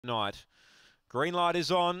night. Green light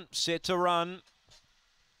is on, set to run.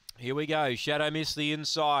 Here we go. Shadow Mist the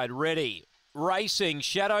inside, ready. Racing,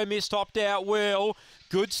 Shadow Mist topped out well.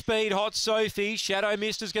 Good speed, Hot Sophie. Shadow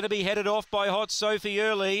Mist is going to be headed off by Hot Sophie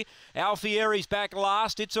early. Alfieri's back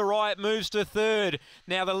last. It's a right, moves to third.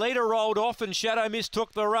 Now the leader rolled off and Shadow Mist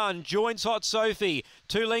took the run. Joins Hot Sophie.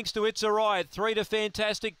 2 lengths to It's a Right. 3 to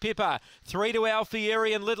Fantastic Pippa. 3 to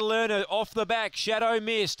Alfieri and Little Earner off the back. Shadow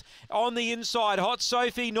Mist on the inside. Hot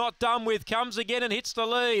Sophie not done with. Comes again and hits the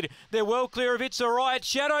lead. They're well clear of It's a Right.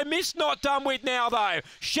 Shadow Mist not done with now though.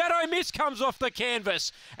 Shadow Mist comes off the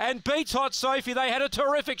canvas and beats Hot Sophie. They had a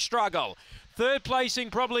terrific struggle. Third placing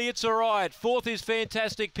probably It's a Right. Fourth is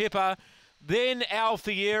Fantastic Pippa. Then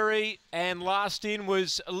Alfieri, and last in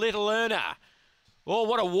was Little Earner. Oh,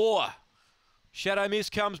 what a war. Shadow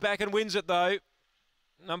Mist comes back and wins it though.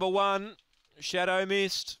 Number 1, Shadow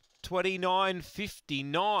Mist,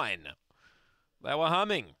 29.59. They were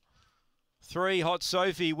humming. 3, Hot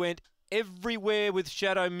Sophie went everywhere with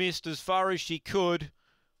Shadow Mist as far as she could.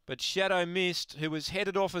 But Shadow Mist, who was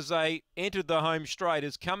headed off as they entered the home straight,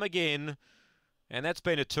 has come again. And that's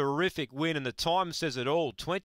been a terrific win, and the time says it all.